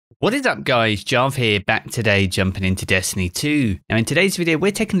What is up guys, Jian here, back today jumping into Destiny 2. Now in today's video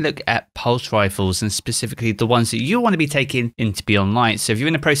we're taking a look at pulse rifles and specifically the ones that you want to be taking into Beyond Light. So if you're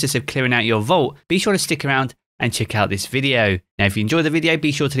in the process of clearing out your vault, be sure to stick around and check out this video. Now if you enjoyed the video,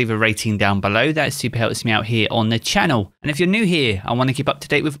 be sure to leave a rating down below, that super helps me out here on the channel. And if you're new here and want to keep up to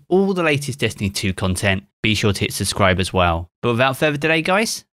date with all the latest Destiny 2 content, be sure to hit subscribe as well. But without further delay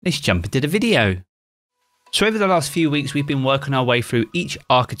guys, let's jump into the video. So over the last few weeks, we've been working our way through each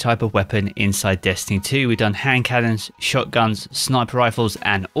archetype of weapon inside Destiny 2. We've done hand cannons, shotguns, sniper rifles,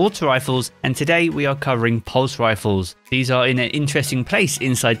 and auto rifles. And today we are covering pulse rifles. These are in an interesting place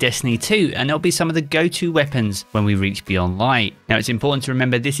inside Destiny 2, and they'll be some of the go-to weapons when we reach Beyond Light. Now it's important to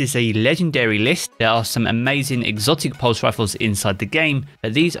remember this is a legendary list. There are some amazing exotic pulse rifles inside the game,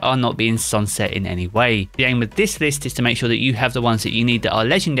 but these are not being sunset in any way. The aim with this list is to make sure that you have the ones that you need that are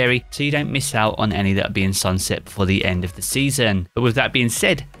legendary, so you don't miss out on any that are being sunset before the end of the season. But with that being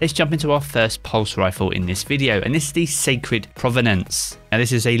said, let's jump into our first pulse rifle in this video, and this is the Sacred Provenance. Now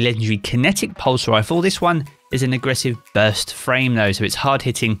this is a legendary kinetic pulse rifle. This one is an aggressive burst frame though, so it's hard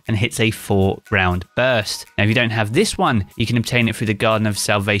hitting and hits a 4-round burst. Now if you don't have this one, you can obtain it through the Garden of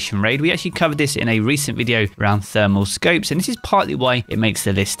Salvation raid. We actually covered this in a recent video around thermal scopes, and this is partly why it makes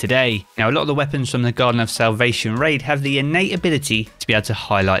the list today. Now a lot of the weapons from the Garden of Salvation raid have the innate ability to be able to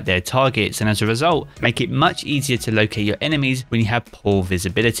highlight their targets, and as a result make it much easier to locate your enemies when you have poor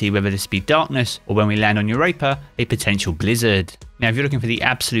visibility, whether this be darkness or when we land on Europa, a potential blizzard. Now if you're looking for the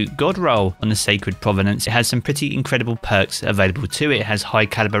absolute god roll on the Sacred Provenance, it has some pretty incredible perks available to it. It has high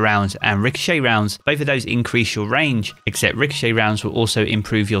caliber rounds and ricochet rounds. Both of those increase your range, except ricochet rounds will also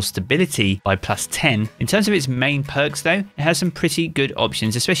improve your stability by +10. In terms of its main perks though, it has some pretty good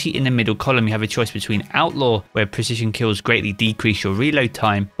options, especially in the middle column. You have a choice between Outlaw, where precision kills greatly decrease your reload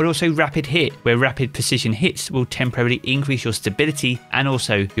time, but also Rapid Hit, where rapid precision hits will temporarily increase your stability and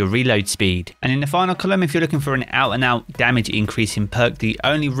also your reload speed. And in the final column, if you're looking for an out and out damage increase in perk, the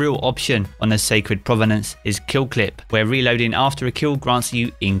only real option on the Sacred Provenance is Kill Clip, where reloading after a kill grants you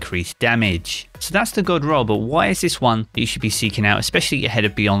increased damage. So that's the god roll, but why is this one that you should be seeking out, especially ahead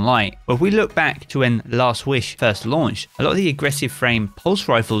of Beyond Light? Well, if we look back to when Last Wish first launched, a lot of the aggressive frame pulse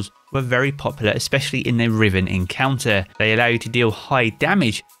rifles were very popular, especially in the Riven encounter. They allow you to deal high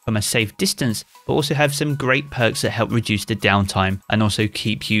damage from a safe distance, but also have some great perks that help reduce the downtime and also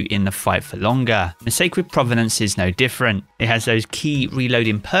keep you in the fight for longer. The Sacred Provenance is no different. It has those key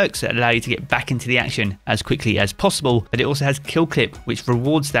reloading perks that allow you to get back into the action as quickly as possible, but it also has Kill Clip, which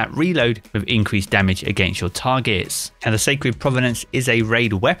rewards that reload with increased damage against your targets. Now the Sacred Provenance is a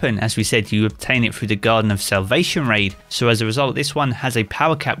raid weapon. As we said, you obtain it through the Garden of Salvation raid, so as a result this one has a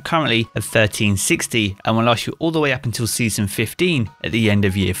power cap currently of 1360 and will last you all the way up until season 15 at the end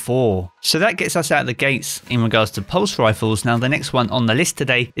of year 4. So that gets us out of the gates in regards to pulse rifles. Now the next one on the list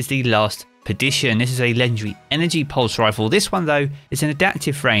today is the last Perdition. This is a legendary energy pulse rifle. This one though is an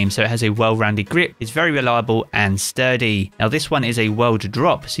adaptive frame, so it has a well-rounded grip, it's very reliable and sturdy. Now this one is a world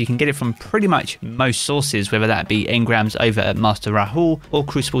drop, so you can get it from pretty much most sources, whether that be engrams over at Master Rahul or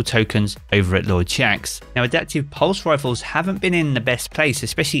Crucible tokens over at Lord Shaxx. Now adaptive pulse rifles haven't been in the best place,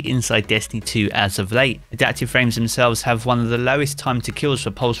 especially inside Destiny 2 as of late. Adaptive frames themselves have one of the lowest time to kills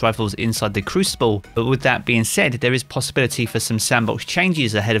for pulse rifles inside the Crucible, but with that being said, there is possibility for some sandbox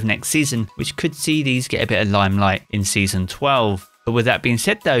changes ahead of next season, which could see these get a bit of limelight in season 12. But with that being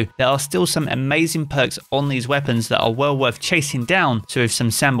said though, there are still some amazing perks on these weapons that are well worth chasing down, so if some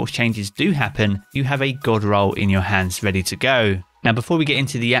sandbox changes do happen, you have a god roll in your hands ready to go. Now before we get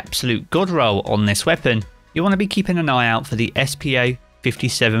into the absolute god roll on this weapon, you want to be keeping an eye out for the SPA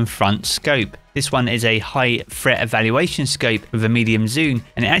 57 front scope. This one is a high threat evaluation scope with a medium zoom,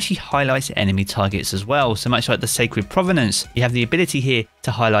 and it actually highlights enemy targets as well. So much like the Sacred Provenance, you have the ability here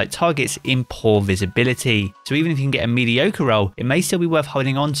to highlight targets in poor visibility. So even if you can get a mediocre roll, it may still be worth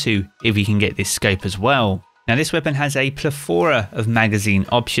holding on to if you can get this scope as well. Now this weapon has a plethora of magazine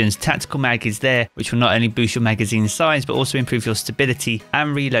options. Tactical mag is there, which will not only boost your magazine size, but also improve your stability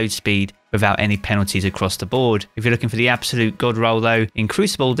and reload speed without any penalties across the board. If you're looking for the absolute god roll though, in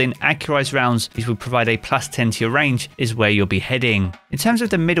Crucible, then accurized rounds, which will provide a +10 to your range, is where you'll be heading. In terms of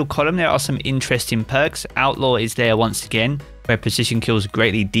the middle column, there are some interesting perks. Outlaw is there once again, where precision kills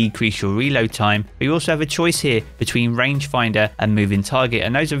greatly decrease your reload time, but you also have a choice here between rangefinder and moving target,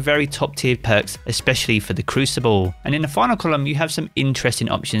 and those are very top tier perks, especially for the Crucible. And in the final column, you have some interesting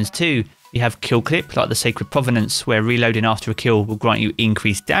options too. You have Kill Clip, like the Sacred Provenance, where reloading after a kill will grant you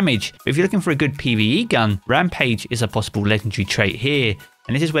increased damage. But if you're looking for a good PvE gun, Rampage is a possible legendary trait here.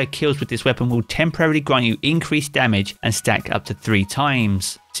 And this is where kills with this weapon will temporarily grant you increased damage and stack up to 3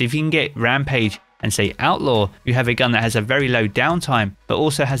 times. So if you can get Rampage and say Outlaw, you have a gun that has a very low downtime, but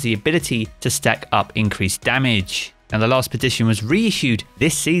also has the ability to stack up increased damage. Now the last Perdition was reissued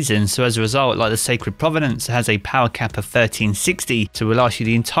this season, so as a result, like the Sacred Provenance, has a power cap of 1360, so will last you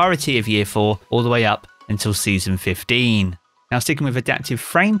the entirety of Year 4 all the way up until Season 15. Now sticking with adaptive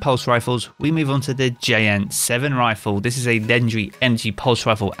frame pulse rifles, we move on to the Jian 7 rifle. This is a legendary energy pulse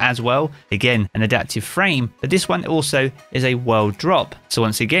rifle as well. Again, an adaptive frame, but this one also is a world drop. So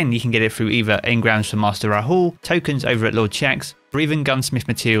once again, you can get it through either engrams from Master Rahul, tokens over at Lord Chak's, or even gunsmith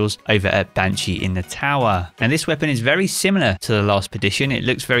materials over at Banshee in the tower. Now this weapon is very similar to the last Perdition. It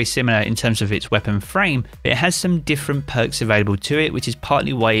looks very similar in terms of its weapon frame, but it has some different perks available to it, which is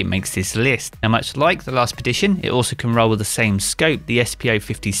partly why it makes this list. Now much like the last Perdition, it also can roll with the same scope, the SPO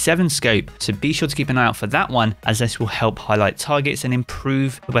 57 scope, so be sure to keep an eye out for that one, as this will help highlight targets and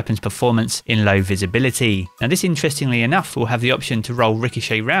improve the weapon's performance in low visibility. Now this, interestingly enough, will have the option to roll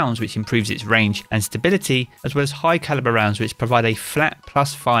ricochet rounds, which improves its range and stability, as well as high caliber rounds, which provide a flat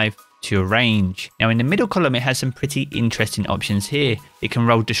 +5 to your range. Now in the middle column, it has some pretty interesting options here. It can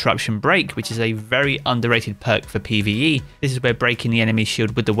roll Disruption Break, which is a very underrated perk for PvE. This is where breaking the enemy's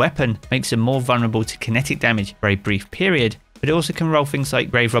shield with the weapon makes them more vulnerable to kinetic damage for a brief period. But it also can roll things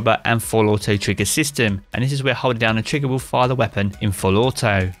like Grave Robber and full auto trigger system, and this is where holding down the trigger will fire the weapon in full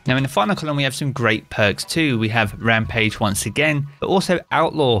auto. Now in the final column, we have some great perks too. We have Rampage once again, but also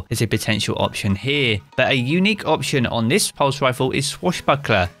Outlaw is a potential option here. But a unique option on this pulse rifle is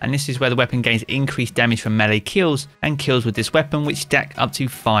Swashbuckler, and this is where the weapon gains increased damage from melee kills and kills with this weapon, which stack up to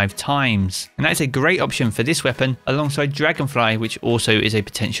 5 times. And that is a great option for this weapon alongside Dragonfly, which also is a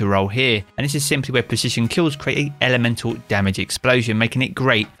potential role here. And this is simply where precision kills create an elemental damage explosion, making it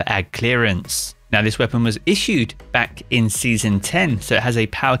great for ag clearance. Now this weapon was issued back in Season 10, so it has a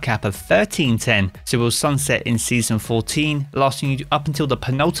power cap of 1310, so it will sunset in Season 14, lasting you up until the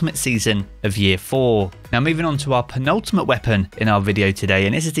penultimate season of Year 4. Now moving on to our penultimate weapon in our video today,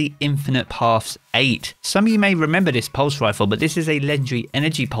 and this is the Infinite Paths 8. Some of you may remember this pulse rifle, but this is a legendary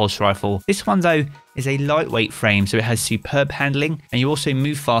energy pulse rifle. This one though is a lightweight frame, so it has superb handling, and you also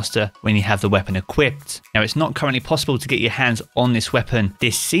move faster when you have the weapon equipped. Now it's not currently possible to get your hands on this weapon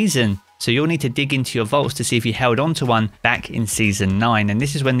this season, so you'll need to dig into your vaults to see if you held onto one back in Season 9, and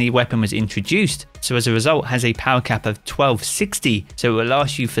this is when the weapon was introduced. So as a result, has a power cap of 1260, so it will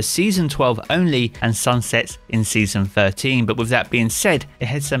last you for Season 12 only and sunsets in Season 13. But with that being said, it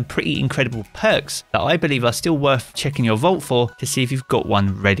has some pretty incredible perks that I believe are still worth checking your vault for to see if you've got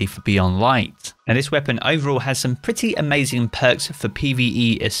one ready for Beyond Light. Now this weapon overall has some pretty amazing perks for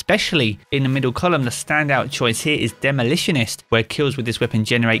PvE especially. In the middle column, the standout choice here is Demolitionist, where kills with this weapon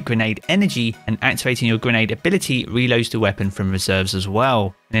generate grenade energy, and activating your grenade ability reloads the weapon from reserves as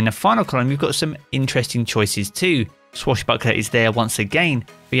well. And in the final column, you've got some interesting choices too. Swashbuckler is there once again,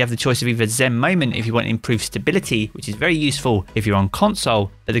 but you have the choice of either Zen Moment if you want improved stability, which is very useful if you're on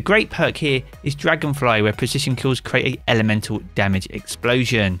console, but the great perk here is Dragonfly, where precision kills create an elemental damage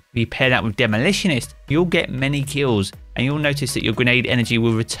explosion. If you pair that with Demolitionist, you'll get many kills, and you'll notice that your grenade energy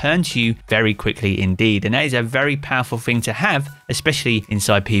will return to you very quickly indeed, and that is a very powerful thing to have, especially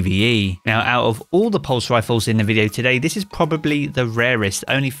inside PvE. Now out of all the pulse rifles in the video today, this is probably the rarest.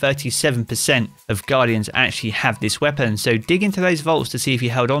 Only 37% of Guardians actually have this weapon, so dig into those vaults to see if you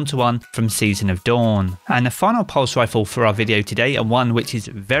held on to one from Season of Dawn. And the final pulse rifle for our video today, and one which is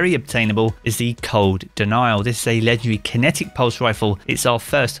very obtainable, is the Cold Denial. This is a legendary kinetic pulse rifle. It's our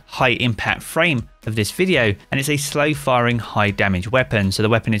first high impact frame of this video, and it's a slow firing high damage weapon, so the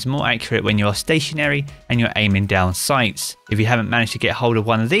weapon is more accurate when you are stationary and you're aiming down sights. If you haven't managed to get hold of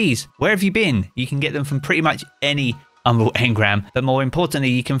one of these, where have you been? You can get them from pretty much any Umbral engram, but more importantly,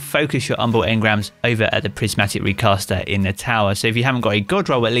 you can focus your Umbral engrams over at the Prismatic Recaster in the tower. So if you haven't got a God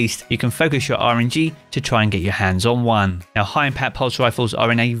roll, at least you can focus your RNG to try and get your hands on one. Now high impact pulse rifles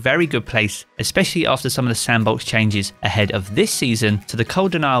are in a very good place, especially after some of the sandbox changes ahead of this season. So the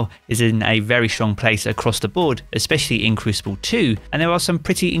Cold Denial is in a very strong place across the board, especially in Crucible 2, and there are some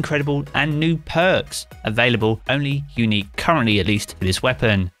pretty incredible and new perks available, only unique currently at least for this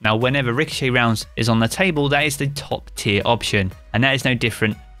weapon. Now whenever ricochet rounds is on the table, that is the top tier option, and that is no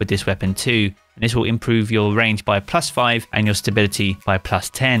different with this weapon too. And this will improve your range by +5 and your stability by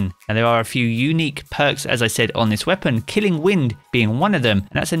 +10. Now there are a few unique perks, as I said, on this weapon, Killing Wind being one of them, and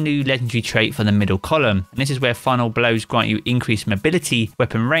that's a new legendary trait for the middle column. And this is where final blows grant you increased mobility,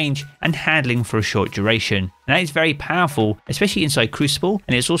 weapon range, and handling for a short duration. And that is very powerful, especially inside Crucible,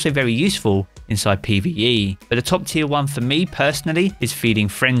 and it's also very useful inside PvE. But the top tier one for me personally is Feeding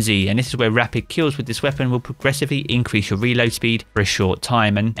Frenzy, and this is where rapid kills with this weapon will progressively increase your reload speed for a short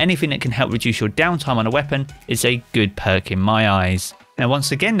time, and anything that can help reduce your downtime on a weapon is a good perk in my eyes. Now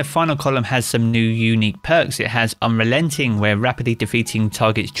once again, the final column has some new unique perks. It has Unrelenting, where rapidly defeating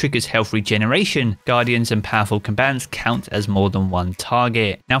targets triggers health regeneration. Guardians and powerful combatants count as more than one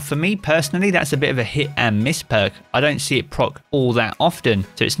target. Now for me personally, that's a bit of a hit and miss perk. I don't see it proc all that often,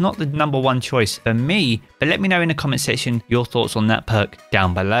 so it's not the #1 choice for me, but let me know in the comment section your thoughts on that perk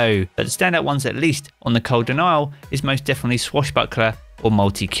down below. But the standout ones, at least on the Cold Denial, is most definitely Swashbuckler or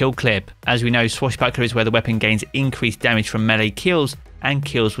multi-kill clip. As we know, Swashbuckler is where the weapon gains increased damage from melee kills and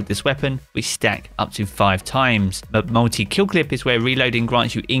kills with this weapon, which stack up to 5 times. But multi-kill clip is where reloading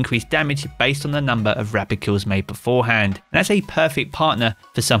grants you increased damage based on the number of rapid kills made beforehand. And that's a perfect partner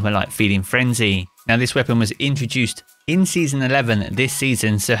for something like Feeding Frenzy. Now this weapon was introduced in Season 11 this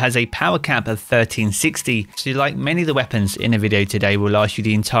season, so has a power cap of 1360, so like many of the weapons in the video today will last you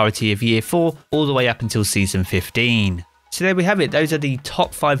the entirety of Year 4 all the way up until Season 15. So there we have it, those are the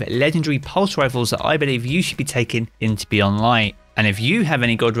top 5 legendary pulse rifles that I believe you should be taking into Beyond Light. And if you have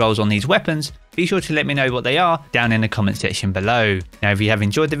any god rolls on these weapons, be sure to let me know what they are down in the comment section below. Now if you have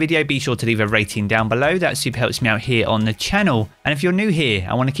enjoyed the video, be sure to leave a rating down below, that super helps me out here on the channel. And if you're new here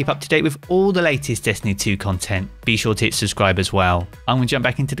and want to keep up to date with all the latest Destiny 2 content, be sure to hit subscribe as well. I'm going to jump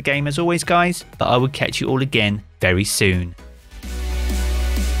back into the game as always guys, but I will catch you all again very soon.